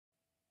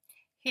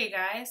Hey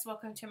guys,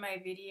 welcome to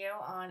my video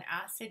on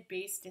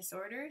acid-base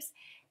disorders.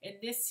 In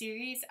this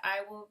series,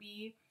 I will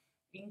be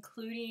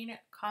including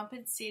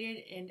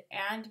compensated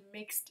and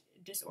mixed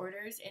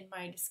disorders in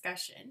my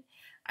discussion.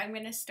 I'm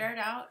going to start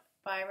out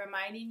by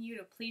reminding you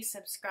to please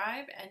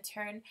subscribe and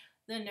turn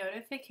the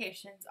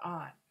notifications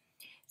on.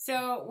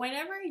 So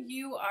whenever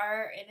you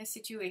are in a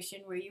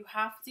situation where you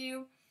have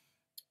to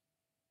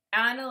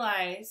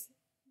analyze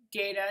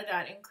data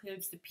that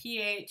includes the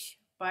pH,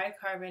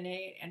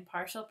 bicarbonate, and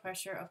partial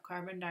pressure of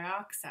carbon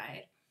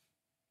dioxide,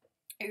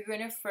 you're going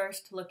to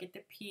first look at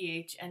the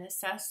pH and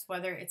assess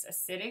whether it's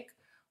acidic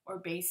or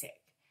basic.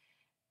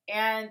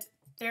 And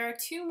there are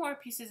two more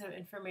pieces of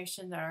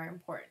information that are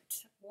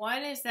important.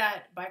 One is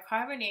that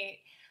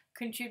bicarbonate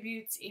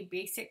contributes a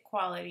basic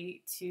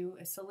quality to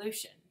a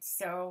solution.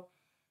 So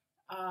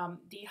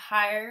the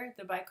higher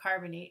the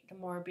bicarbonate, the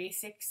more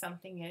basic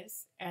something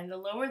is, and the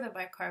lower the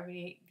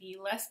bicarbonate, the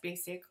less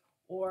basic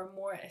or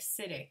more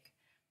acidic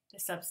the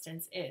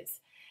substance is.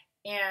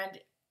 And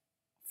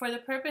for the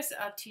purpose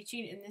of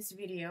teaching in this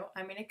video,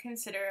 I'm going to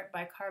consider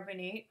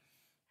bicarbonate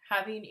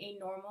having a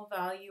normal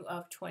value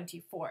of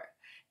 24.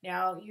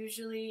 Now,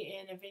 usually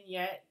in a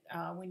vignette,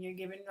 when you're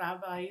given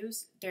lab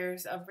values,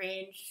 there's a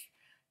range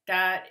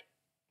that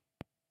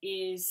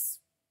is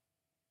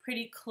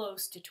pretty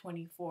close to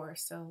 24,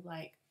 so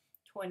like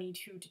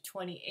 22 to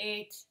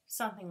 28,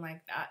 something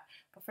like that.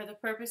 But for the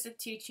purpose of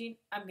teaching,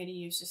 I'm going to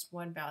use just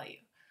one value.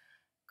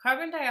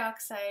 Carbon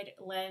dioxide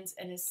lends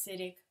an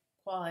acidic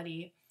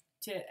quality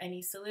to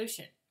any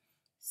solution.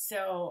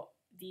 So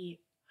the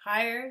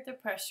higher the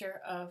pressure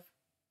of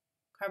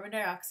carbon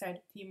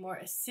dioxide, the more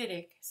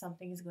acidic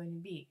something is going to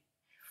be.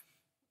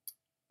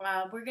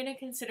 We're going to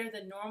consider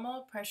the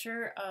normal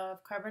pressure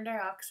of carbon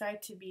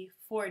dioxide to be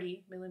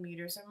 40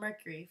 millimeters of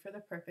mercury for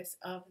the purpose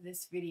of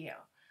this video.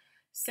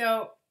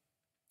 So,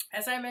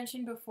 as I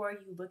mentioned before,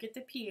 you look at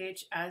the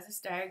pH as this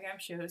diagram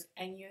shows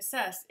and you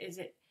assess, is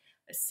it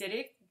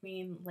acidic,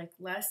 meaning like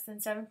less than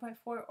 7.4,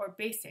 or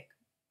basic,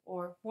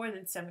 or more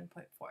than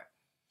 7.4.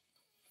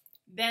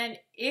 Then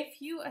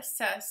if you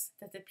assess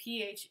that the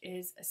pH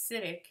is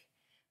acidic,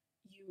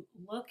 you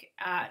look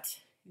at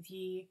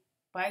the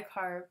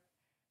bicarb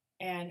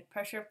and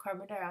pressure of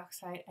carbon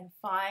dioxide and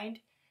find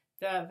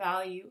the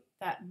value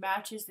that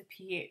matches the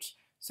pH.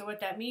 So what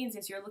that means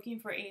is you're looking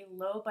for a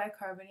low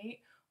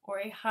bicarbonate or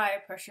a high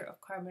pressure of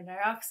carbon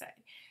dioxide.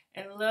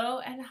 And low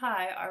and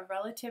high are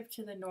relative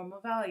to the normal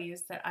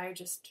values that I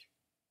just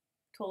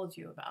told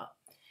you about.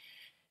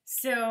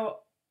 So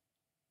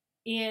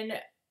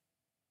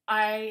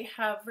I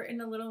have written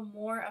a little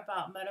more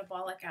about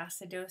metabolic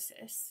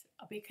acidosis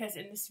because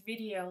in this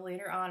video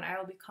later on I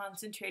will be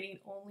concentrating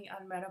only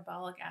on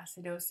metabolic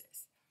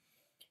acidosis.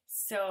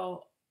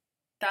 So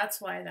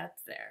that's why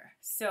that's there.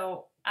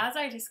 So as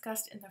I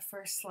discussed in the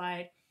first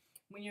slide,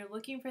 when you're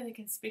looking for the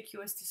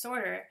conspicuous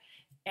disorder,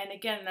 and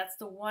again that's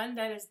the one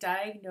that is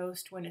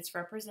diagnosed when its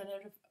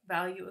representative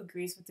value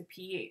agrees with the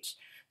pH.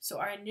 So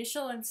our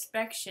initial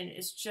inspection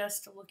is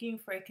just looking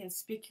for a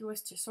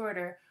conspicuous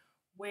disorder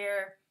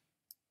where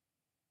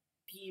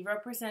the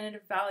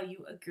representative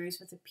value agrees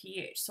with the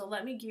pH. So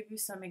let me give you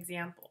some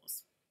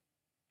examples.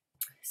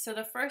 So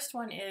the first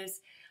one is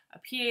a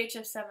pH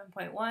of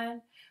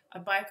 7.1, a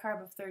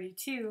bicarb of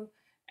 32,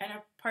 and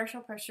a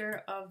partial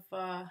pressure of,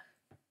 or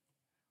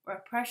a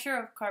pressure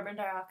of carbon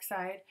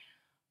dioxide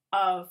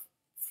of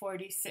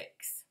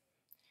 46.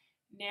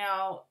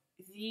 Now,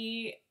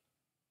 the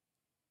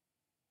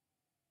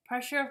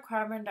pressure of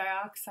carbon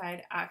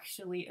dioxide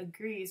actually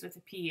agrees with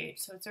the pH,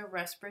 so it's a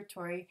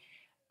respiratory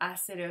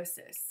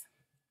acidosis.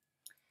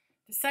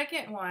 The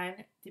second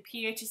one, the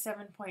pH is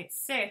 7.6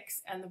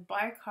 and the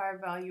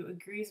bicarb value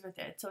agrees with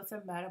it, so it's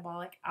a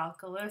metabolic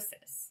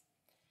alkalosis.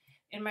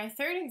 In my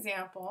third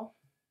example,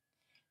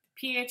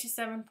 the pH is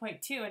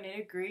 7.2 and it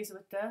agrees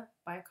with the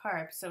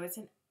bicarb, so it's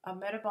a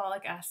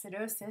metabolic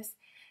acidosis.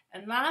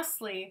 And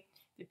lastly,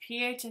 the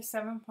pH of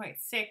 7.6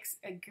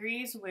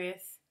 agrees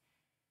with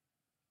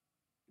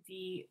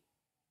the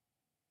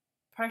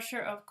pressure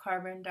of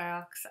carbon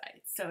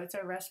dioxide, so it's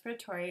a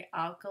respiratory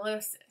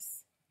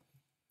alkalosis.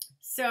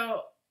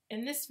 So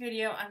in this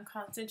video, I'm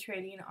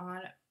concentrating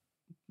on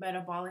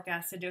metabolic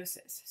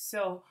acidosis.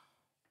 So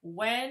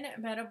when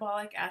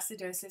metabolic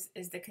acidosis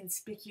is the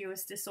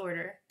conspicuous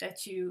disorder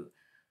that you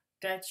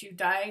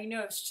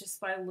diagnose just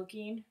by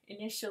looking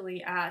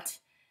initially at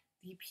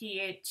the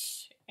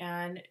pH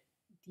and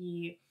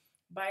the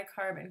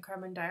bicarb and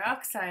carbon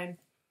dioxide,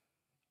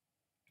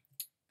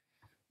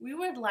 we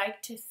would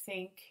like to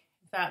think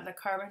that the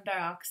carbon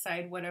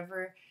dioxide,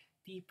 whatever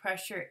the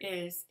pressure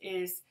is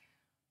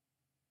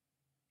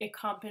a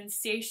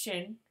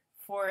compensation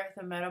for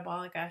the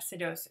metabolic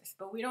acidosis,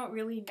 but we don't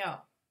really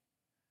know.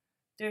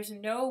 There's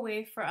no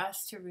way for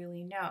us to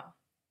really know.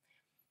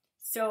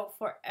 So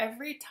for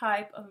every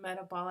type of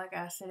metabolic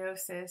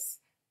acidosis,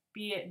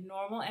 be it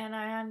normal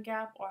anion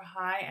gap or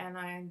high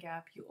anion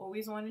gap, you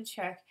always want to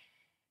check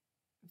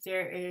if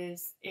there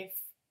is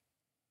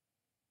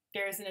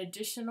an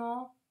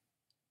additional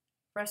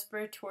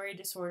respiratory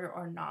disorder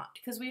or not,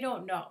 because we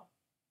don't know.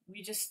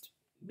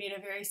 made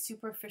a very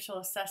superficial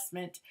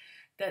assessment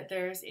that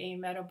there's a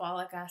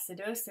metabolic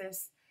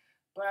acidosis,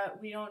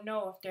 but we don't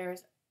know if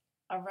there's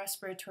a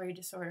respiratory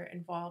disorder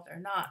involved or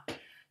not.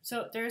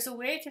 So there's a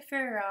way to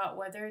figure out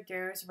whether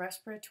there's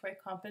respiratory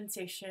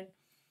compensation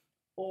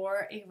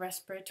or a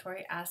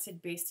respiratory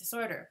acid-base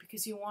disorder,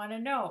 because you want to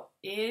know,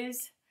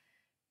 is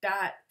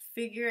that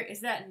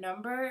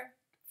number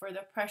for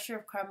the pressure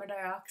of carbon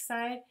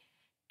dioxide,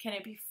 can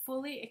it be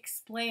fully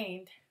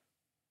explained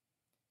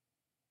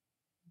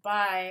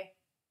by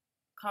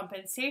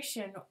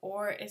compensation,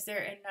 or is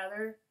there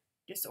another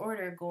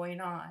disorder going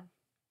on?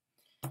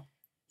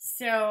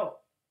 So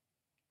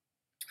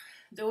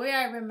the way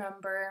I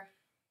remember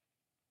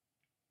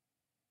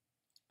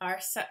our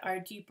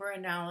deeper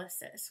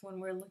analysis when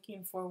we're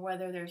looking for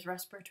whether there's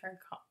respiratory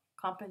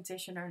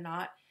compensation or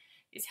not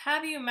is,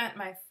 have you met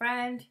my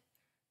friend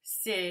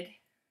Sid?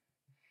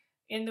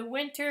 In the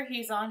winter,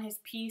 he's on his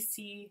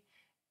PC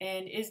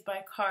and is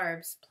by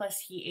carbs,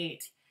 plus he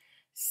ate.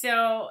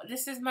 So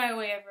this is my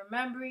way of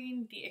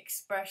remembering the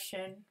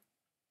expression.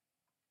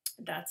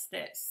 That's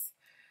this.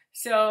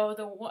 So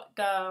the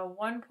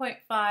 1.5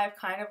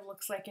 kind of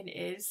looks like it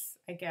is,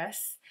 I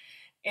guess.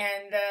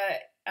 And the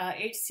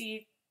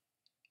HCO3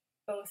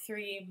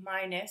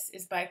 minus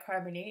is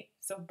bicarbonate,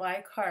 so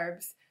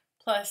bicarbs,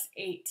 plus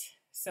 8,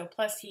 so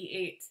plus he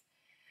ate.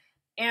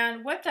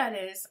 And what that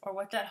is, or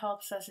what that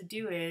helps us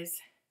do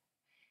is,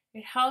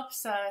 it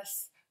helps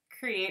us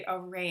create a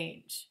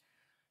range.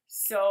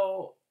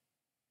 So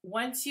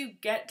once you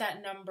get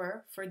that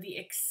number for the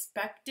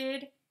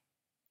expected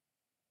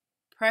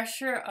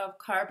pressure of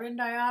carbon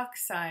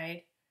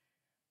dioxide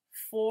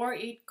for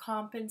a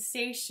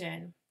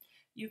compensation,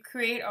 you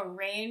create a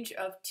range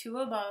of 2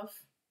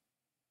 above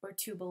or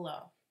 2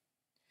 below.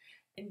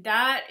 And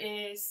that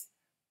is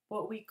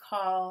what we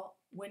call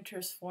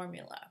Winter's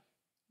formula.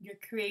 You're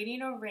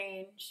creating a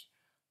range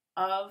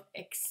of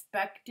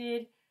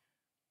expected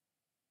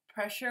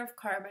pressure of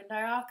carbon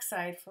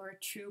dioxide for a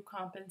true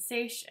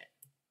compensation.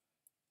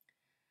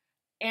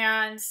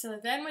 And so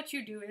then what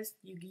you do is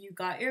you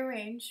got your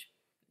range.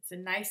 It's a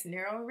nice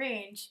narrow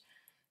range,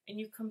 and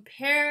you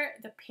compare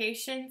the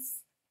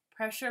patient's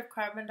pressure of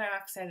carbon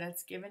dioxide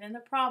that's given in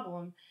the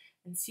problem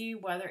and see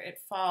whether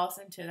it falls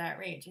into that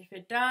range. If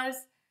it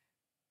does,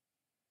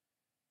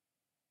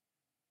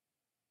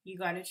 you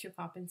got a true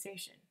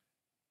compensation.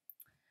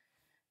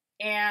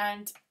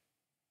 And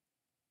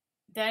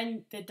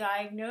then the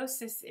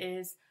diagnosis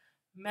is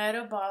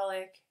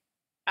metabolic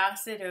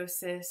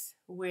acidosis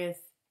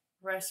with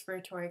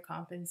respiratory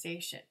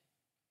compensation.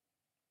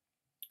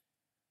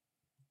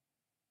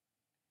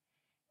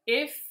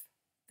 If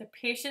the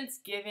patient's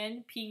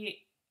given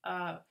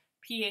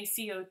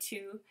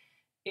PaCO2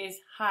 is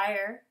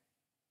higher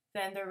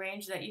than the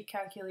range that you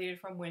calculated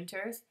from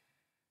Winters,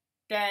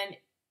 then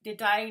the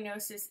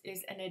diagnosis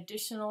is an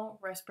additional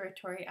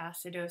respiratory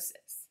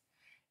acidosis.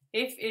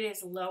 If it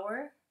is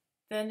lower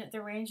than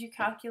the range you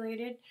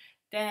calculated,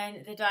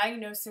 then the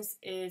diagnosis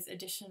is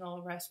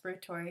additional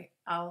respiratory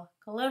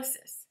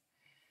alkalosis.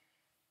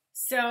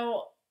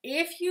 So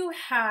if you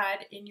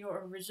had in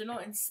your original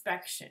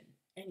inspection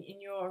and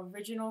in your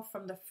original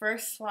from the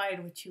first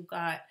slide, which you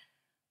got,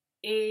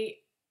 a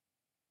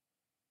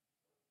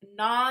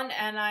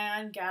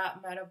non-anion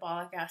gap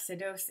metabolic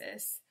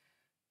acidosis,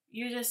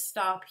 you just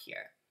stop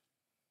here.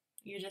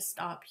 You just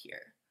stop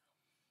here.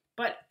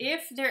 But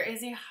if there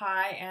is a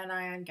high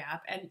anion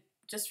gap, and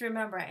just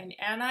remember, an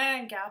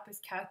anion gap is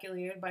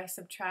calculated by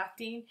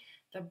subtracting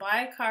the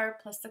bicarb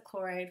plus the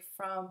chloride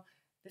from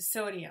the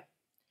sodium.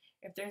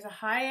 If there's a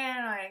high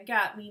anion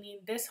gap, meaning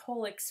this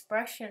whole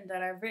expression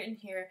that I've written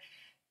here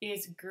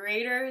is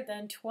greater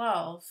than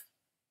 12,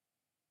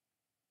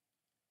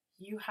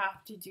 you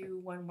have to do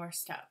one more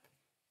step.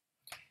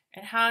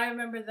 And how I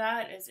remember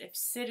that is, if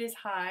Sid is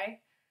high,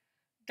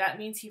 that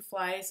means he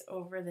flies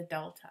over the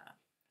delta.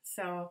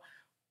 So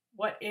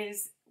what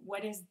is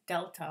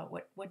delta?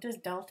 What does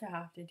delta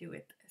have to do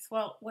with this?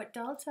 Well, what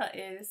delta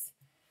is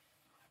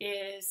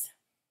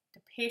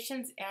the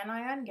patient's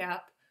anion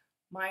gap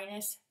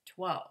minus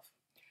 12.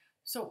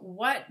 So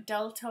what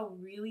delta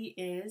really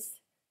is,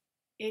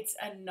 it's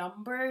a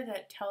number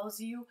that tells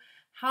you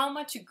how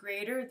much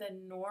greater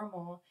than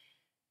normal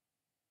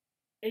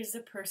is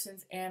the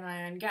person's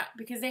anion gap,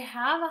 because they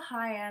have a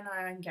high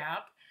anion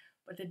gap,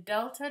 but the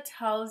delta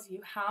tells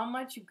you how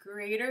much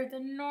greater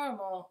than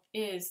normal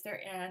is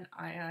their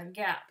anion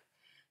gap.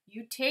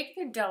 You take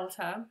the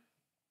delta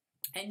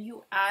and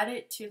you add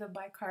it to the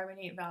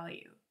bicarbonate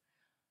value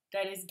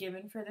that is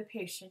given for the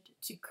patient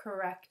to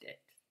correct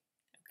it.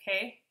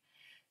 Okay?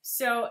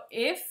 So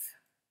if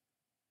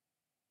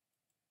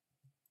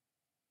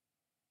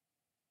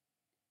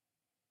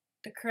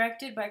the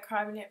corrected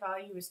bicarbonate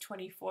value is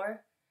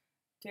 24,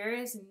 there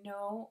is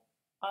no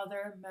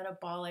other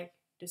metabolic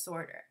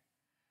disorder.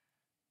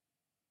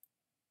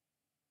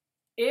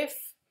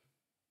 If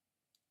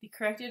the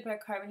corrected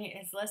bicarbonate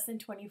is less than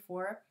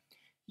 24,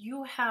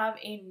 you have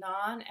a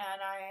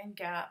non-anion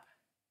gap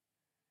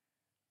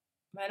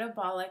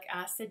metabolic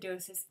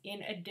acidosis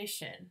in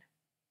addition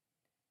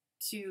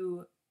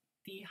to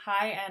the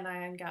high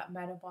anion gap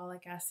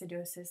metabolic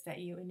acidosis that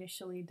you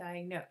initially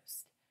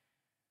diagnosed.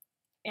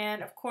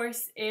 And of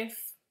course,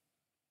 if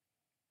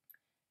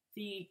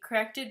the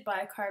corrected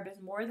bicarb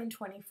is more than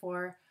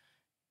 24,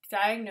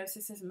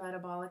 diagnosis is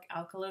metabolic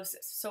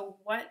alkalosis. So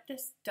what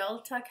this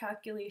delta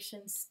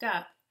calculation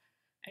step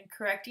and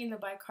correcting the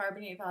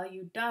bicarbonate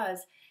value does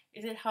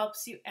is it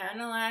helps you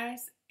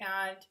analyze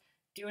and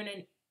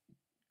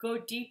go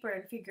deeper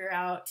and figure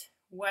out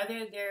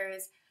whether there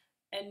is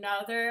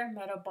another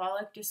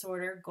metabolic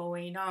disorder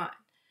going on.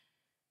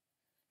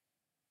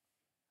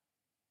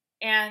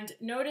 And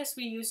notice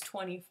we use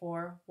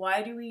 24.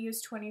 Why do we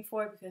use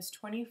 24? Because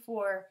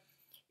 24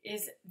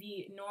 is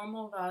the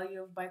normal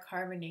value of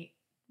bicarbonate.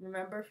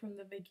 Remember from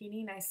the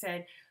beginning I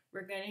said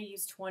we're going to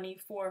use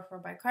 24 for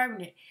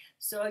bicarbonate.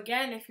 So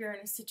again, if you're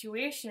in a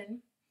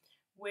situation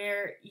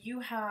where you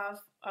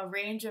have a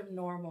range of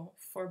normal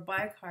for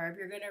bicarb,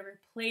 you're going to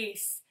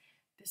replace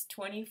this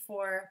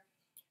 24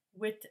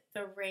 with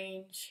the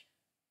range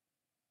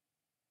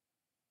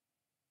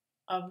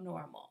of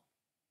normal.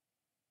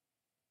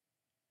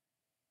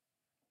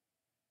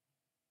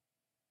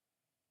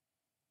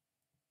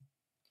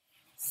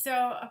 So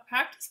a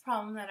practice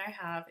problem that I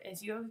have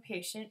is you have a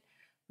patient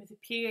with a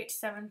pH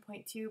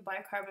 7.2,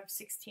 bicarb of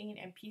 16,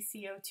 and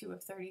PCO2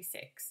 of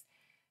 36.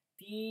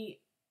 The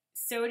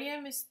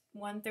sodium is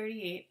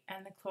 138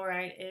 and the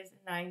chloride is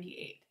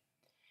 98.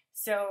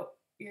 So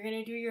you're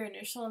going to do your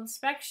initial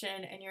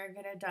inspection and you're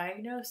going to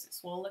diagnose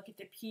this. We'll look at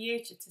the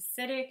pH, it's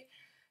acidic,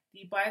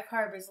 the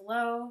bicarb is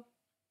low,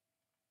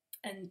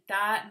 and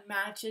that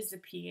matches the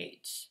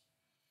pH.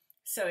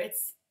 So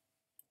it's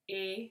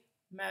a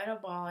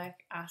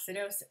metabolic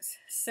acidosis.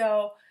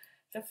 So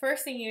the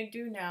first thing you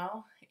do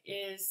now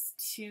is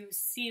to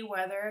see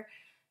whether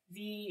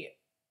the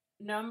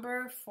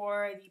number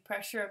for the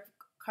pressure of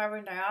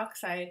carbon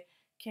dioxide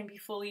can be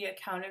fully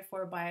accounted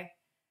for by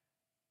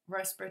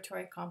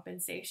respiratory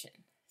compensation.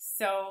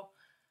 So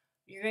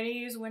you're going to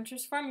use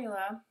Winter's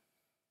formula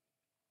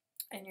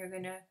and you're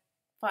going to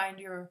find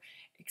your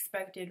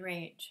expected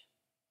range.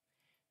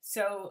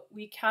 So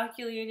we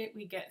calculate it,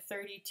 we get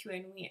 32,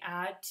 and we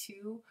add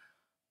 2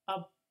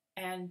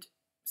 and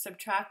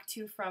subtract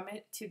 2 from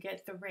it to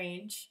get the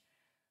range.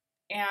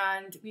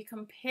 And we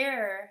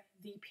compare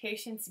the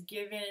patient's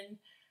given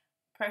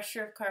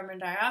pressure of carbon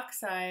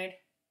dioxide.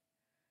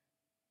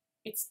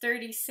 It's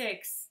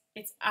 36.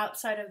 It's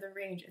outside of the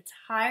range. It's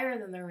higher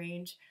than the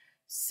range.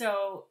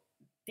 So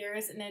there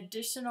is an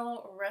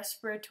additional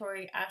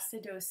respiratory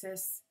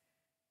acidosis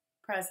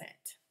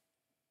present.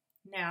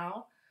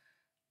 Now,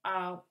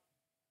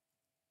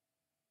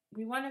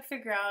 we want to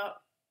figure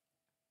out,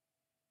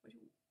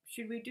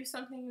 should we do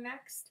something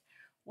next?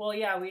 Well,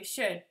 yeah, we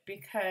should,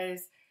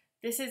 because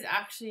this is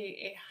actually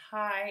a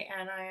high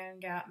anion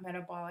gap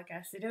metabolic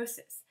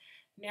acidosis.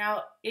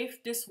 Now,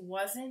 if this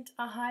wasn't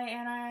a high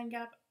anion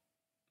gap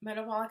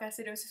metabolic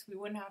acidosis, we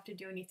wouldn't have to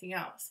do anything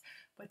else.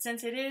 But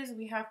since it is,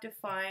 we have to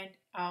find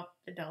out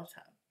the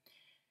delta.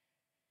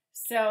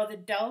 So the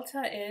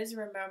delta is,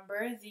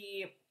 remember,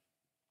 the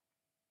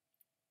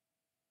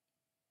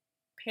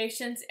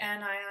patient's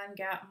anion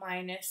gap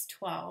minus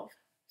 12.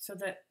 So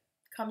that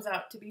comes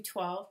out to be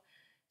 12.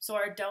 So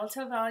our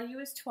delta value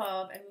is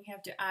 12, and we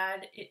have to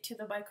add it to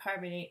the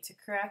bicarbonate to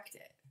correct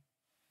it.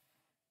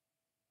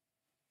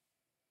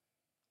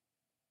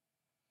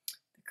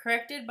 The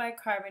corrected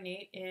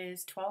bicarbonate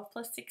is 12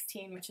 plus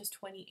 16, which is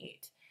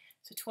 28.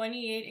 So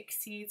 28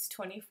 exceeds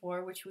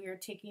 24, which we are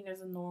taking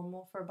as a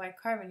normal for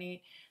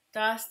bicarbonate.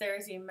 Thus, there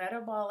is a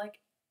metabolic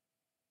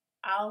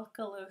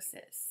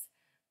alkalosis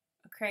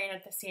occurring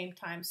at the same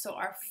time. So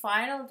our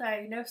final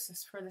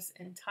diagnosis for this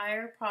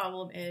entire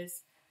problem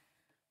is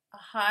a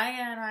high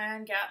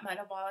anion gap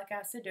metabolic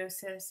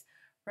acidosis,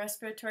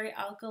 respiratory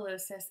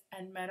alkalosis,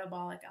 and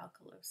metabolic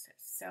alkalosis.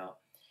 So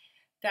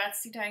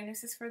that's the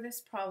diagnosis for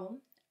this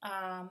problem.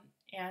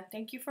 And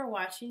thank you for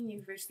watching.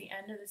 You've reached the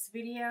end of this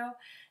video,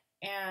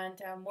 and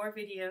more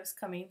videos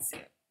coming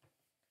soon.